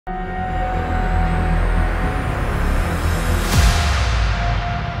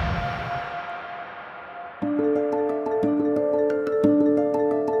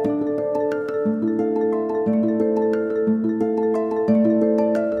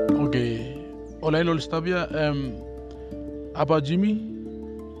Olain ol stabia Upper Jimi,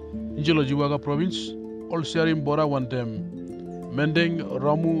 Injilo Jiwaka Province, all sharing bora one them, Mendeng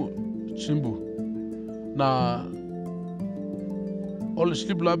Ramu Simbu. Na all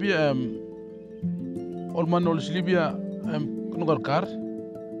sleep labia all man all sleepia kunugar car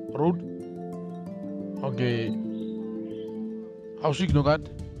road. Okay. House nogat,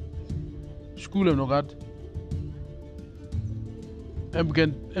 school nogat. Em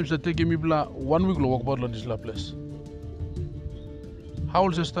sa take me bla 1 week lo walk about on this la place. How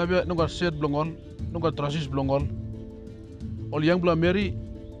se stabia no got set blongol, no got trasis blongol. All young bla Mary,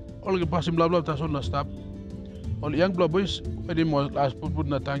 all ke pasim bla bla tason na stab. All young bla boys, pwede mo as put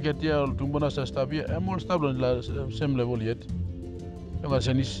na tanket ya all tumbona sa stabia, em all stab on la same level yet. No got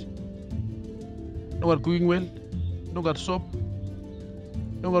senis. No got cooking well, no got soap.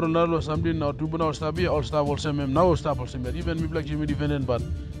 No got Ronaldo something now tumbona all stabia, all stab all same now all stab all same. Even me black Jimmy defendant but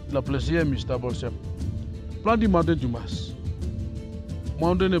la place here me stab all same. Plant the mountain to mass.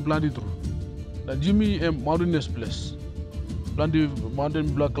 Mountain is planted through. The Jimmy a mountainous place. Plant the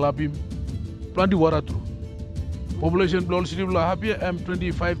mountain black clapping. Plant the water through. Population blow city blow happy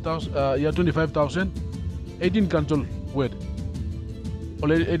 25,000. 18 cancel weight.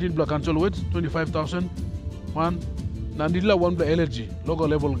 Already 18 block cancel weight 25,000. Man, Nandila one block allergy local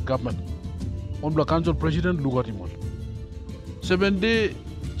level government. One block cancel president Lugatimol. 7 day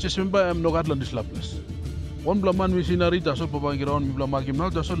just remember I'm no gatland this place. One blaman missionary tasol pabangiron mi blamagim now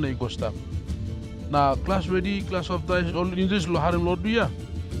tasol na ikostam. Na class ready, class of dice all in this lo harim lo duya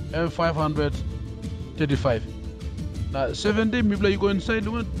M535. Na 7 day mi bla you go inside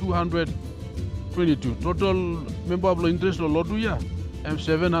 222. Total member of interest lo duya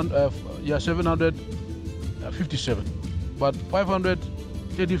M700 757. But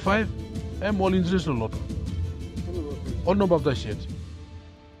 535 M all interest lo do. All number of that shit.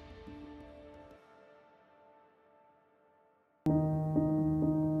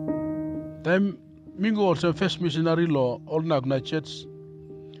 Time mingo also first missionary law all na church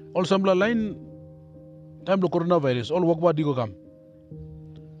all sambla line time lo coronavirus all wakwa digo kam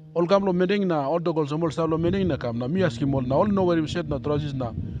all kam lo meeting na all dogol samol sa lo meeting na kam na mi askim all na all no very set na trosis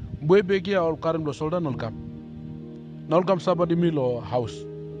na boy beki all karam lo soldan all kam na all kam sabadi mi lo house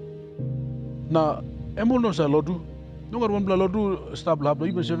na emol no sa lodu no gar one bla lodu stab lab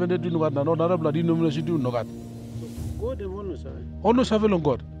even 70 no gar na no na bla di no no gat god emol no sa ono sa velon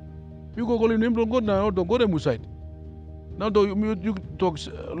god. You go calling him God now, don't go them side. Now do you talk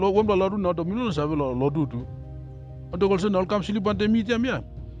one ladu now to million save lodu too. And also now come sleep on the media me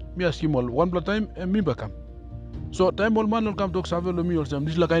ask him all one blood time and me back. So time all man will come talk save me also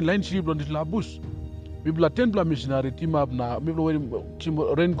this like line sleep on this labus. We blood 10 blood missionary team up now, we blow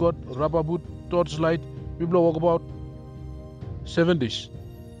raincoat, rubber boot, torchlight, we blow walk about 7 days.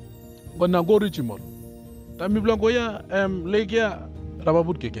 But now go reach him all. Time we blow go ya lake ya rubber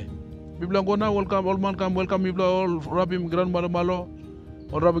boot keke. Bibla gona welcome all man come welcome bibla all rabim grand malo malo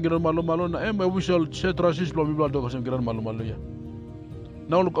all rabim grand malo malo na official set rasis lo bibla do sem grand malo malo ya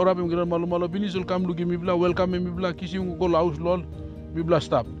na all rabim grand malo malo binisul kam lugi bibla welcome bibla kissing go house lol bibla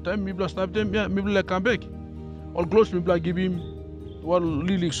stop time bibla stop time ya bibla come back all close bibla give him all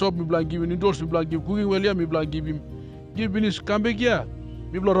lily shop bibla give him indoors bibla give cooking well ya bibla give him give binis come back ya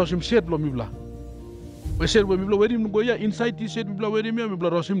bibla rosim set lo bibla. We said when people wear him go ya inside this said people wear him ya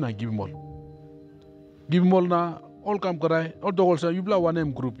people rosim na give him all na all come karai all the also you bla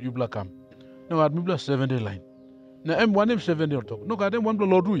 1M group you bla come no at me bla 70 line na M1M 70 or talk no ka dem one bla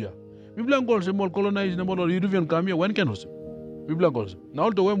lodu ya me bla goals small colonize na more European come ya when can us me bla goals na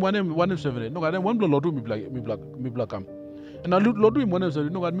all the M1M 70 no ka dem one bla lodu me bla come and na lodu him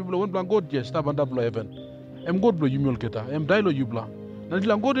 1M no ka me bla one bla god yes tab and bla heaven em god bla you mul keta em dailo you bla na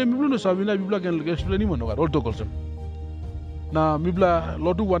dilang god em bla no savina me bla can explain him no ka all the goals na mibla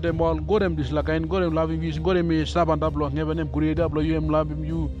lodu wante mol gorem dis la kain gorem laving vis gorem me sabanda block ngeben em kureda block you em laving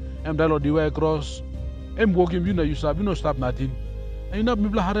you em dalo diwa cross em walking you na you sab you no stop nothing and na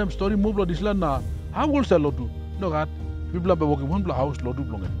mibla harem story moblo dis la na how will sell lodu no gat mibla be walking one bla house lodu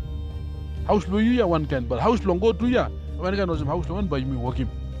blongen house lo you ya one can but house longo tu ya when can was house one by me walking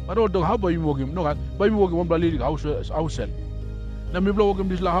but all the how by you walking no gat by me walking one bla leading house sell na mibla walking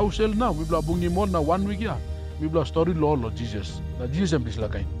dis la house sell now mibla bungi mon na 1 week ya Bibla story law Lord Jesus. Na Jesus em disla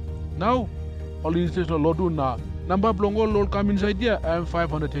kain. Now all in this law do na number blongo Lord come inside there I am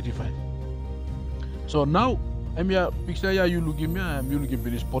 535. So now I'm ya picture ya you looking me I'm you looking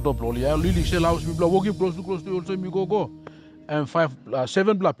finish pot up lol ya really sell house Bibla walking close to also me go and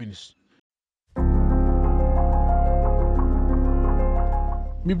 7 bla finish.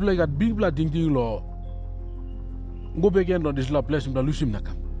 Bibla got big bla ding law. Go back again on this la place Bibla lusim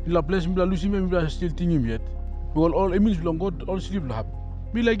nakam. La place mi la lusi me mi la still tingim yet. Because all means belong God all sleep la hab.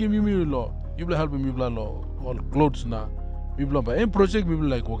 Mi like mi lo. You will help me lo all clothes na. Mi belong ba. Project mi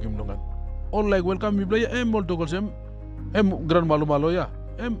like working longan. All like welcome mi bla all to sem. Grand malo ya.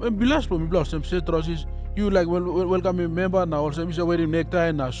 Bilas po mi bla sem set roses. You like welcome me member na also mi wearing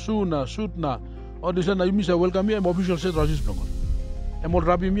necktie na shoe na suit na. Or this na you mi welcome me official set roses belong. All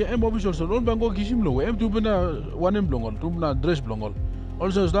rabi mi official set all bango kisim lo. Tu bena one belong. Tu na dress belong.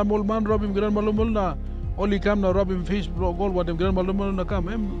 Also stam all man robim grand malo na. Only come na robim face all what them grand malo na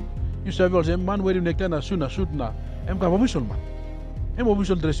come. You say also man wearing necktie na shoe na suit na. Ka official man.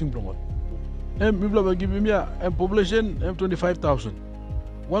 Official dressing belong. Mi bla give me population 25,000.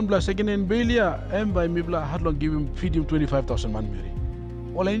 One plus second hand Belia, by Mibla had long give him feed him 25,000 man Mary.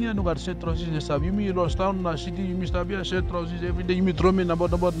 All I need to get set roses and stuff. You mean lost town na city, you must have set roses every day. You meet drumming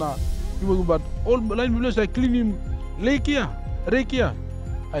about na. You but all line Mibla like clean him lake here, rake here.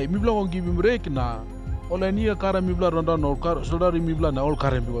 I Mibla won't give him rake na. All I need a car Mibla run down or car soda Mibla na all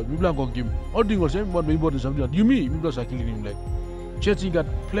car because Mibla won't give him. All thing was same, but we bought something. You mean Mibla like clean him like. Church got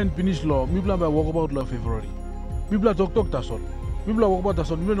plain finish law. Mibla by walk about law February. Mibla talk that's all. Mibla walk about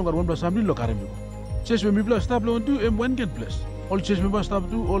that's all. Mibla no one plus something lo carry me. Church when Mibla stop lo do one can place. All church members stop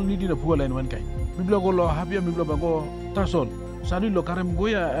do all need in a poor line one kind. Mibla go lo happy Mibla go that's all. Something lo carry me go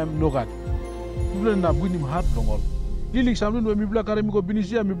ya no gat. Mibla na win him hard long all. Lili something when Mibla carry me go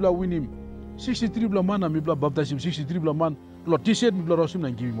binisia Mibla win him. 63 bla man Mibla baptize him 63 bla man. Lo t-shirt Mibla rosim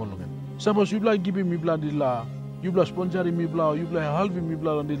na give him all long. Suppose Mibla give him Mibla di la. You bla sponsor mi bla, you bla half mi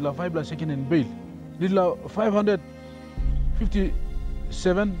bla on the 5 bla second and bail. This la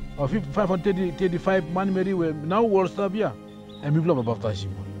 557 or 535 man Mary we now world stab ya. And mi bla baptize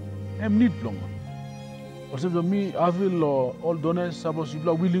him. Need long. Also me I feel all donors suppose you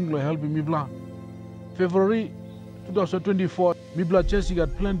bla willing to help mi bla. February 2024 mi bla Chelsea got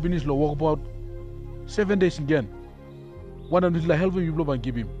planned finish lo walk about 7 days again. One of the help mi bla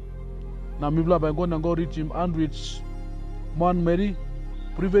give him. Now Mibla by go reach him and reach man Mary,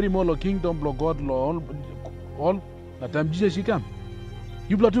 prevary more kingdom lo God lo all that time Jesus he come.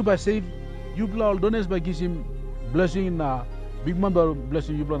 You bla too by save, you bla all donors by give him blessing na big man by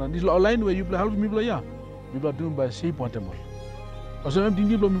blessing you bla na this line where you bla help Mibla ya. Mibla do by save point more. Also I'm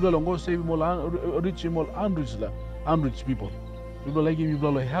thinking Mibla go save more reach him all and reach people. Mibla like him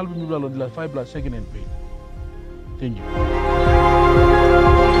Mibla help Mibla on the 5 bla second and pay. Thank you.